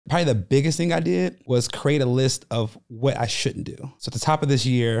Probably the biggest thing I did was create a list of what I shouldn't do. So at the top of this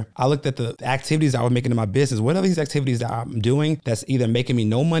year, I looked at the activities I was making in my business. What are these activities that I'm doing that's either making me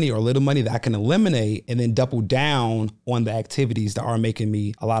no money or little money that I can eliminate, and then double down on the activities that are making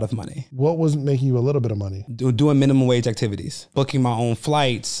me a lot of money? What was making you a little bit of money? Doing minimum wage activities, booking my own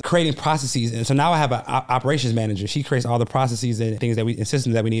flights, creating processes. And so now I have an operations manager. She creates all the processes and things and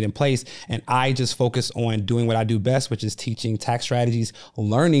systems that we need in place. And I just focus on doing what I do best, which is teaching tax strategies,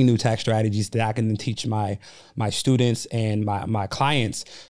 learning new tax strategies that I can then teach my students and my clients